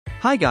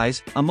Hi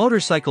guys, a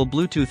motorcycle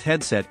Bluetooth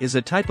headset is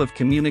a type of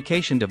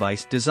communication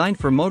device designed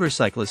for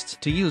motorcyclists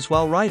to use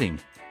while riding.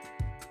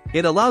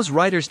 It allows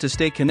riders to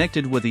stay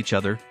connected with each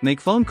other,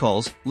 make phone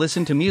calls,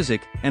 listen to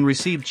music, and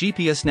receive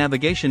GPS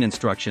navigation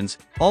instructions,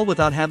 all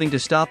without having to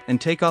stop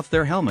and take off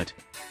their helmet.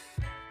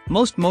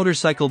 Most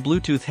motorcycle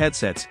Bluetooth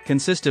headsets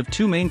consist of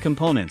two main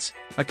components: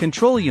 a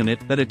control unit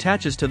that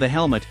attaches to the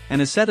helmet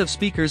and a set of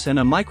speakers and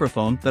a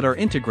microphone that are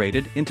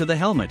integrated into the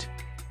helmet.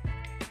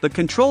 The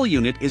control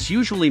unit is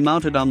usually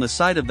mounted on the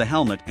side of the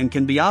helmet and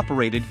can be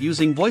operated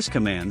using voice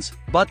commands,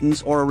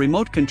 buttons, or a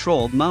remote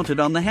control mounted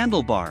on the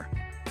handlebar.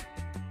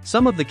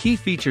 Some of the key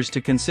features to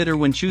consider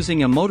when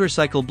choosing a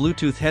motorcycle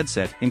Bluetooth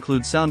headset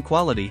include sound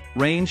quality,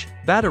 range,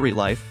 battery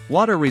life,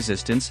 water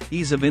resistance,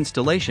 ease of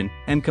installation,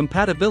 and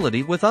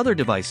compatibility with other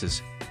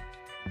devices.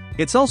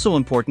 It's also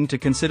important to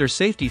consider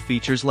safety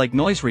features like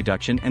noise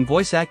reduction and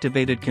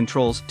voice-activated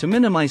controls to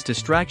minimize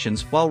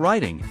distractions while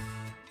riding.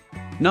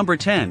 Number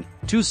 10.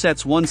 2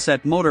 sets 1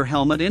 set motor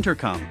helmet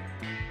intercom.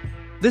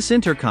 This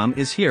intercom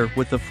is here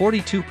with the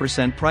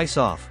 42% price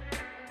off.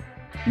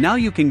 Now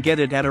you can get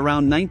it at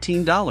around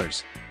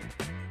 $19.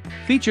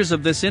 Features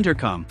of this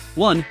intercom: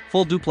 1.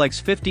 Full duplex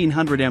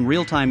 1500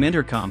 real-time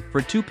intercom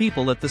for 2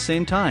 people at the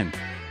same time.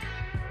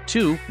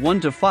 2. 1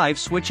 to 5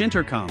 switch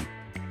intercom.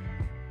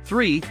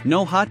 3.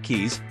 No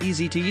hotkeys,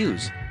 easy to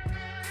use.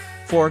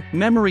 4.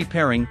 Memory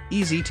pairing,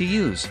 easy to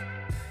use.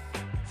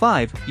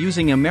 5.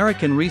 Using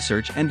American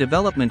research and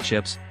development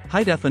chips,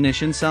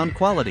 high-definition sound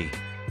quality.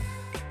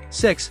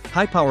 6.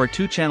 High-power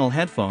 2-channel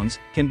headphones,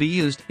 can be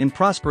used in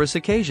prosperous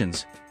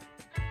occasions.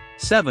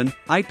 7.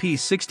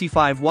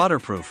 IP65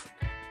 waterproof.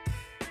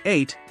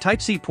 8.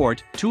 Type-C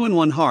port,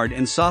 2-in-1 hard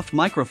and soft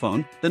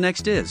microphone. The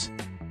next is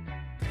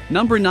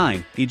Number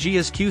 9.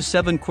 Aegis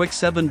Q7 Quick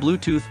 7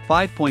 Bluetooth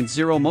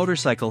 5.0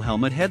 motorcycle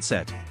helmet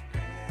headset.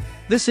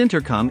 This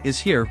intercom is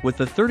here with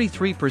the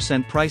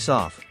 33% price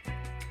off.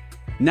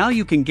 Now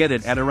you can get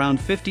it at around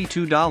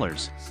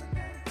 $52.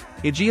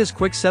 Aegis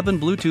Quick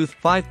 7 Bluetooth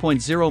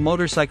 5.0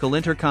 motorcycle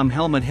intercom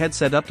helmet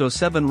headset up to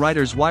 7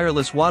 riders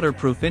wireless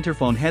waterproof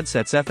interphone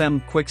headsets.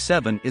 FM Quick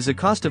 7 is a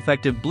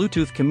cost-effective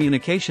Bluetooth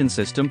communication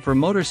system for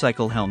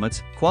motorcycle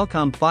helmets.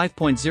 Qualcomm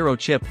 5.0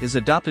 chip is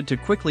adopted to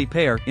quickly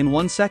pair in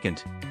 1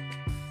 second.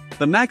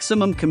 The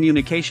maximum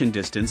communication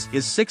distance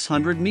is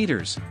 600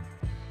 meters.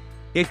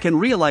 It can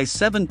realize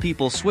 7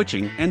 people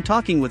switching and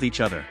talking with each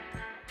other.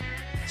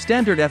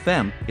 Standard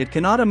FM, it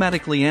can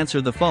automatically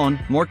answer the phone,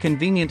 more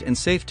convenient and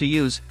safe to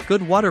use.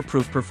 Good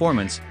waterproof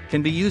performance,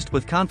 can be used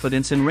with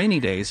confidence in rainy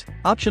days.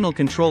 Optional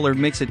controller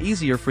makes it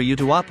easier for you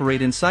to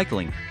operate in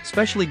cycling.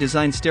 Specially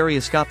designed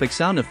stereoscopic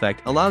sound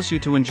effect allows you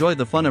to enjoy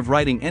the fun of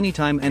riding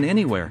anytime and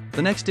anywhere.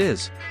 The next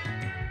is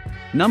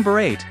Number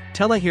 8.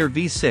 Telehear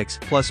V6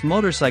 Plus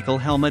Motorcycle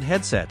Helmet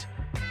Headset.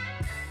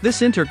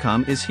 This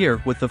intercom is here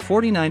with the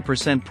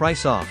 49%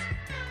 price off.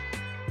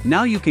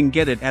 Now you can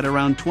get it at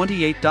around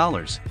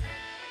 $28.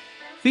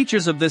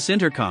 Features of this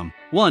intercom: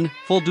 1.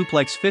 Full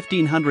duplex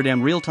 1500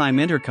 real-time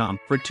intercom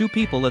for 2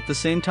 people at the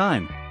same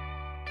time.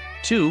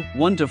 2.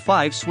 1 to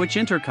 5 switch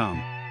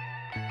intercom.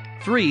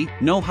 3.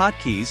 No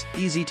hotkeys,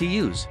 easy to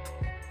use.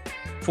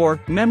 4.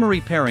 Memory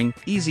pairing,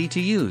 easy to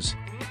use.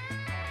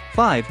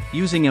 5.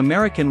 Using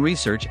American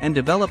research and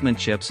development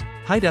chips,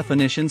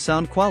 high-definition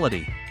sound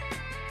quality.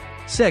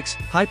 6.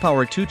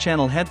 High-power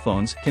 2-channel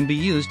headphones, can be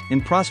used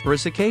in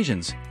prosperous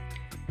occasions.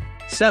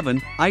 7.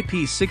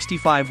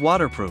 IP65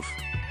 waterproof.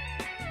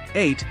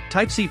 8.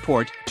 Type-C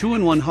port,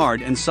 2-in-1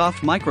 hard and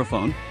soft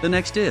microphone. The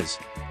next is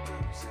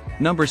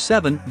Number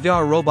 7.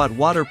 VR Robot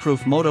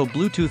Waterproof Moto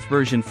Bluetooth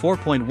version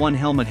 4.1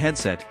 helmet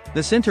headset.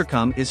 This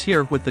intercom is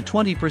here with the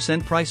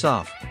 20% price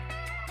off.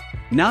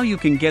 Now you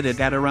can get it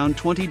at around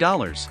 $20.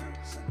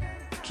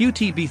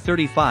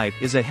 QTB35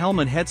 is a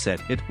helmet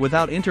headset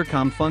without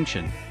intercom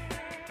function.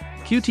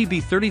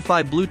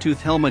 QTB35 Bluetooth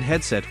helmet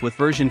headset with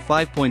version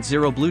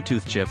 5.0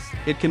 Bluetooth chip.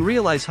 It can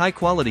realize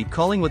high-quality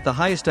calling with the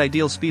highest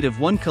ideal speed of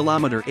 1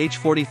 km h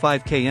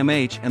 45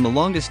 km/h and the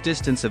longest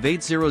distance of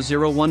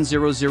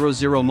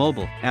 8001000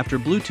 mobile. After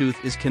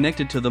Bluetooth is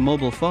connected to the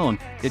mobile phone,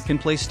 it can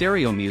play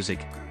stereo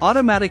music,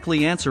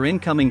 automatically answer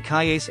incoming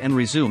calls and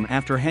resume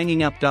after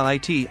hanging up.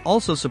 It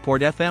also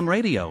support FM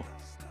radio,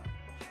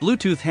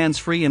 Bluetooth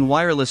hands-free and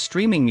wireless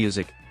streaming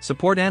music,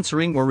 support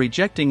answering or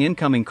rejecting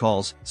incoming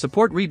calls,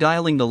 support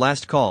redialing the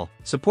last call,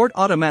 support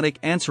automatic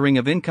answering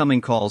of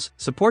incoming calls,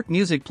 support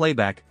music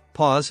playback,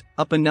 pause,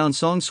 up and down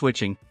song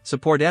switching,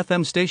 support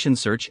FM station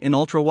search in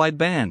ultra-wide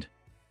band.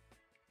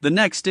 The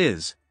next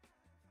is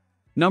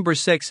Number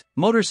 6.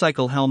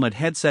 Motorcycle Helmet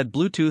Headset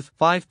Bluetooth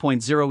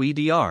 5.0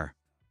 EDR.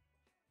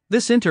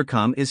 This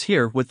intercom is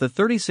here with the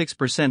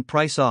 36%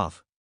 price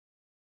off.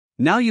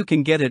 Now you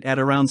can get it at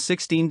around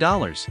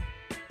 $16.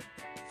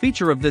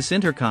 Feature of this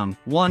intercom: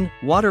 1.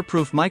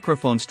 Waterproof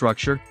microphone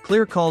structure,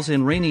 clear calls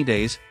in rainy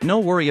days, no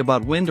worry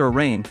about wind or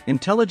rain.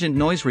 Intelligent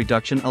noise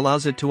reduction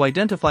allows it to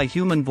identify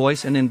human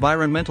voice and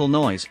environmental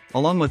noise,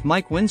 along with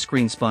mic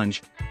windscreen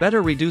sponge,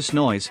 better reduce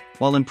noise,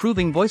 while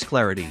improving voice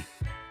clarity.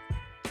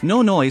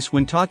 No noise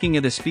when talking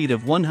at a speed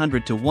of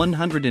 100 to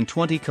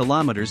 120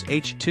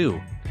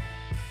 km/h.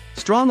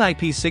 Strong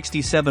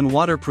IP67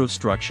 waterproof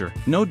structure,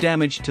 no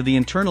damage to the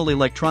internal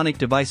electronic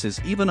devices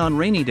even on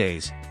rainy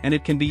days, and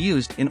it can be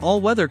used in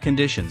all weather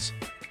conditions.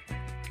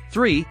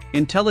 3.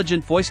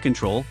 Intelligent voice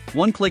control,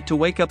 one click to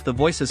wake up the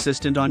voice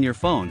assistant on your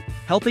phone,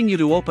 helping you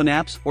to open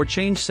apps or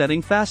change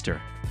setting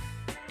faster.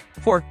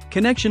 4.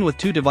 Connection with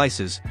two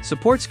devices,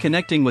 supports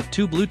connecting with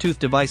two Bluetooth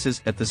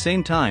devices at the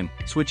same time,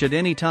 switch at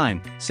any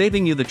time,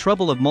 saving you the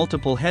trouble of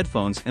multiple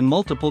headphones and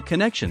multiple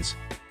connections.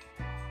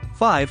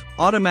 5.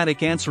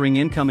 Automatic answering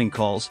incoming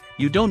calls,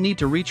 you don't need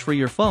to reach for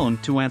your phone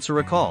to answer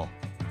a call.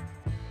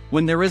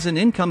 When there is an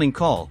incoming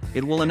call,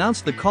 it will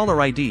announce the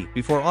caller ID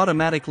before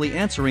automatically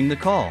answering the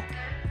call.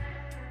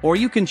 Or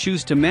you can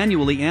choose to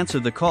manually answer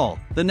the call.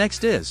 The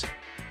next is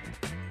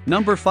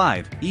Number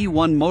 5.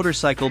 E1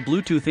 Motorcycle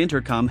Bluetooth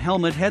Intercom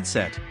Helmet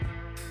Headset.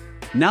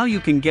 Now you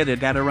can get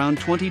it at around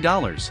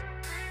 $20.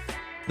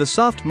 The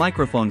soft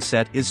microphone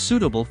set is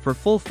suitable for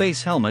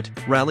full-face helmet,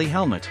 rally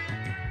helmet.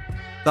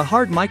 The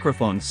hard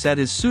microphone set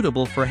is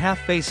suitable for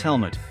half-face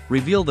helmet,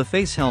 reveal the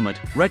face helmet,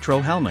 retro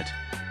helmet.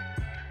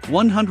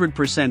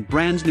 100%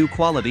 brand new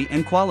quality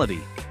and quality.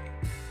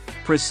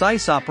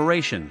 Precise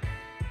operation.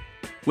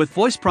 With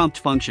voice prompt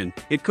function,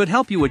 it could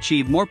help you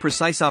achieve more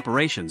precise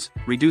operations,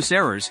 reduce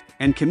errors,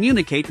 and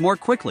communicate more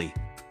quickly.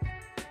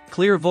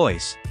 Clear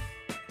voice.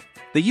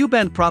 The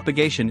U-band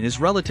propagation is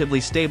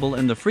relatively stable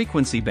and the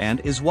frequency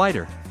band is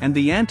wider, and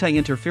the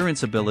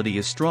anti-interference ability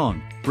is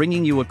strong,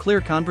 bringing you a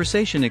clear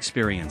conversation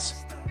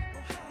experience.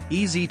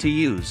 Easy to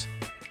use.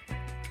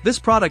 This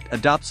product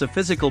adopts a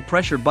physical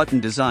pressure button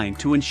design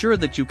to ensure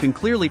that you can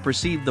clearly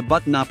perceive the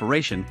button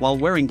operation while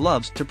wearing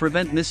gloves to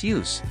prevent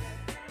misuse.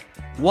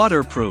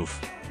 Waterproof.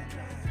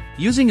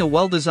 Using a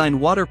well-designed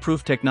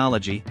waterproof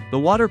technology, the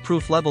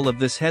waterproof level of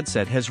this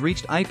headset has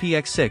reached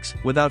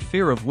IPX6 without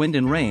fear of wind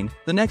and rain.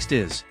 The next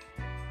is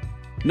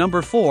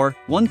Number 4.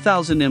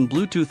 1000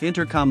 Bluetooth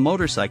Intercom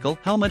Motorcycle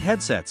Helmet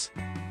Headsets.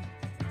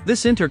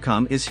 This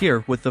intercom is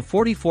here with the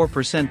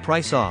 44%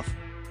 price off.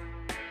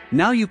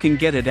 Now you can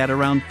get it at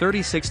around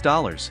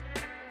 $36.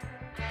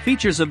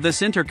 Features of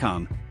this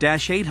intercom: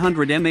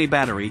 800 mAh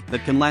battery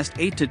that can last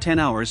 8 to 10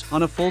 hours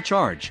on a full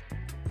charge.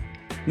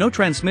 No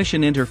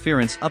transmission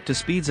interference up to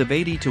speeds of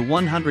 80 to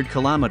 100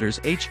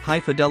 km/h. High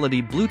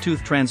fidelity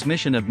Bluetooth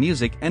transmission of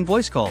music and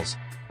voice calls.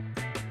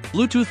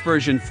 Bluetooth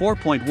version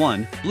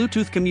 4.1,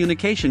 Bluetooth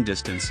communication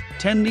distance,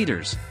 10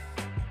 meters.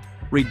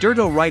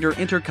 Redirto Rider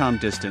intercom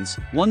distance,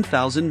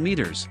 1000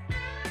 meters.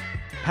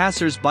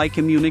 Passers-by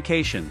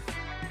communication.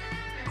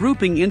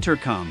 Grouping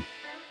intercom.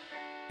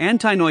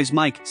 Anti-noise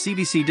mic,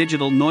 CVC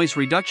digital noise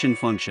reduction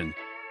function.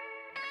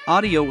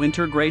 Audio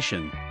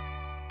integration.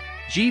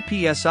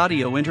 GPS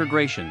audio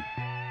integration.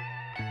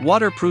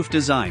 Waterproof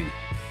design.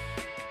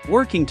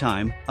 Working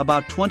time,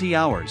 about 20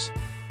 hours.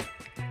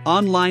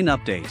 Online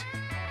update.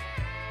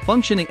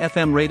 Functioning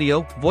FM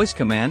radio, voice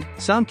command,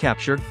 sound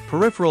capture,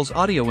 peripherals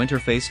audio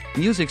interface,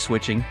 music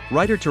switching,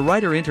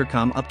 rider-to-rider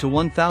intercom up to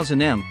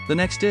 1000 m. The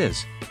next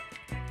is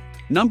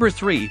Number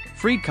 3.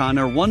 Freedconn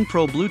R1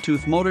 Pro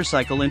Bluetooth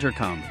Motorcycle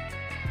Intercom.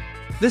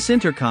 This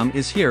intercom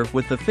is here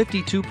with the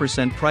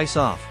 52% price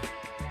off.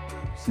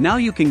 Now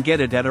you can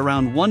get it at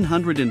around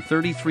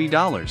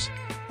 $133.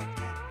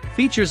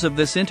 Features of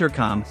this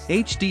intercom: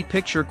 HD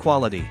picture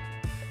quality,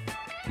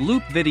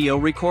 loop video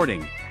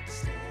recording,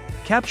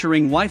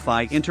 capturing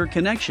Wi-Fi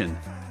interconnection,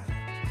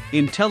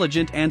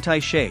 intelligent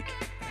anti-shake,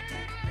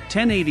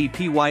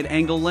 1080p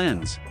wide-angle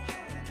lens,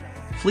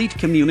 fleet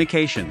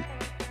communication,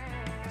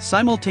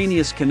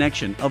 simultaneous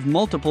connection of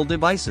multiple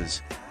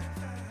devices,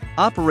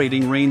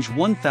 operating range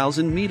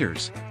 1000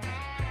 meters,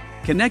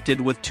 connected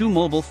with 2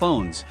 mobile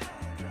phones,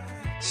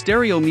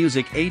 stereo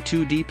music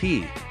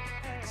A2DP,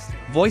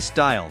 voice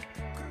dial,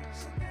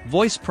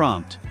 voice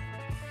prompt,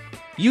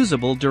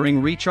 usable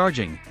during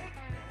recharging,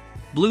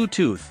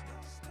 Bluetooth,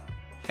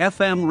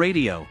 FM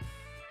radio,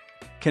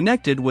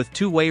 connected with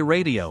 2-way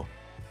radio,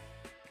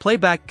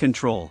 playback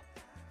control,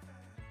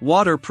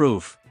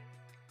 waterproof,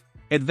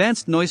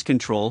 advanced noise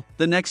control.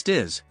 The next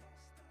is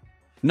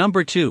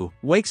Number 2.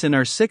 WAYXIN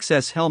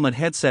R6S Helmet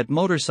Headset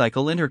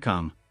Motorcycle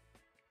Intercom.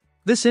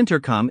 This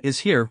intercom is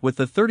here with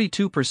the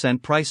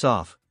 32% price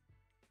off.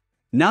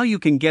 Now you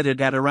can get it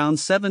at around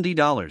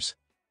 $70.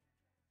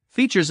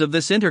 Features of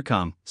this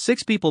intercom: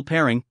 6 people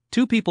pairing,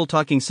 2 people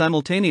talking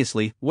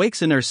simultaneously.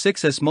 WAYXIN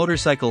R6S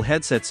motorcycle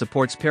headset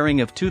supports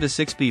pairing of 2 to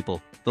 6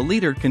 people. The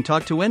leader can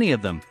talk to any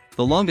of them.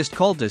 The longest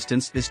call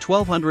distance is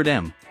 1200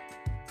 m.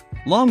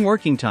 Long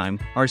working time.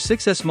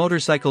 R6S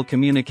motorcycle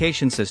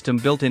communication system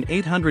built in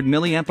 800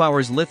 mAh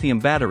lithium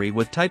battery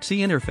with Type-C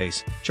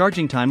interface.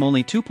 Charging time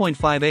only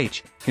 2.5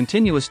 h.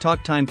 Continuous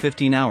talk time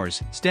 15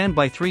 hours.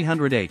 Standby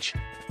 300 h.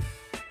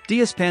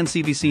 DS-PAN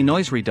CVC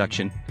noise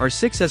reduction.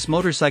 R6S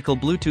motorcycle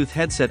Bluetooth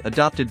headset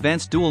adopt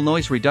advanced dual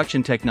noise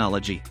reduction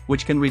technology,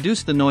 which can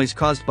reduce the noise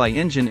caused by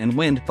engine and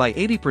wind by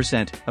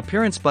 80%.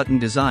 Appearance button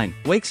design.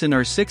 WAYXIN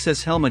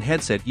R6S helmet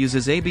headset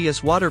uses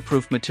ABS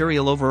waterproof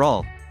material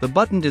overall. The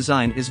button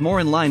design is more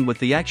in line with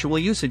the actual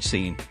usage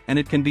scene, and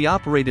it can be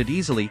operated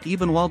easily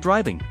even while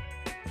driving.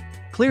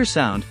 Clear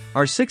sound.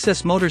 Our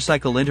 6S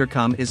motorcycle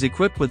intercom is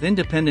equipped with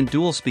independent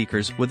dual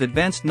speakers with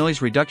advanced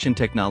noise reduction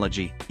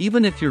technology.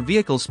 Even if your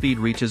vehicle speed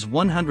reaches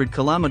 100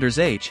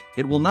 km/h,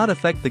 it will not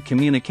affect the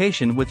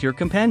communication with your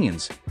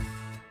companions.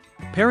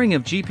 Pairing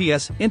of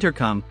GPS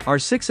intercom. Our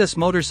 6S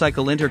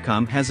motorcycle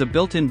intercom has a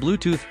built-in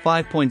Bluetooth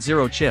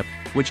 5.0 chip,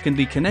 which can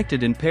be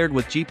connected and paired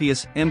with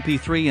GPS,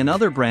 MP3 and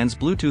other brands'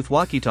 Bluetooth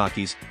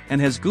walkie-talkies,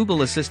 and has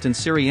Google Assistant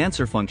Siri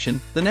answer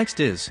function. The next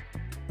is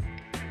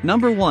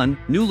Number 1,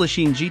 new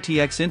Lexin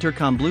GTX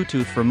Intercom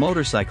Bluetooth for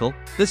motorcycle.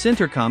 This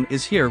intercom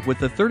is here with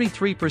the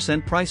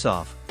 33% price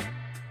off.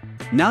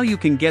 Now you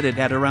can get it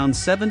at around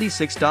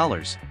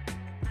 $76.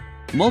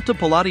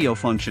 Multiple audio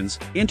functions,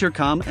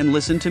 intercom and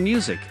listen to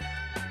music.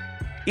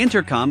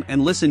 Intercom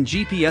and listen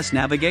GPS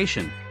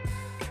navigation.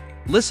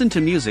 Listen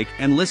to music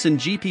and listen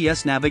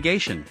GPS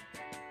navigation.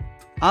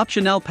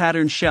 Optional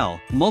pattern shell,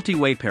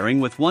 multi-way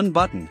pairing with one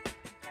button.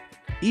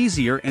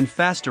 Easier and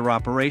faster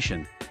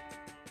operation.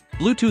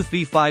 Bluetooth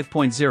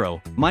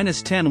V5.0,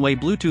 -10-way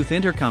Bluetooth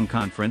intercom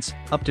conference,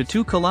 up to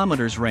 2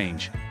 km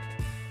range.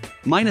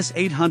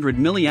 -800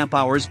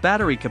 mAh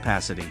battery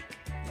capacity.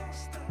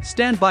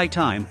 Standby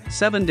time,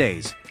 7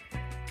 days.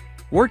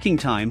 Working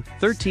time,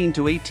 13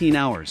 to 18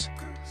 hours.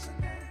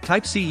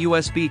 Type-C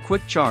USB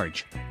quick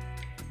charge.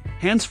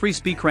 Hands-free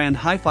speaker and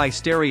hi-fi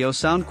stereo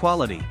sound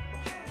quality.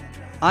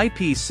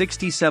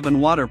 IP67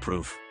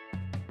 waterproof.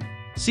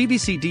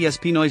 CBC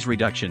DSP noise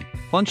reduction,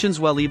 functions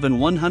well even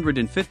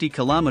 150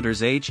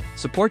 km/h,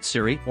 supports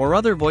Siri or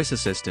other voice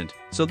assistant,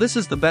 so this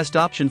is the best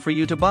option for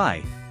you to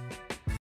buy.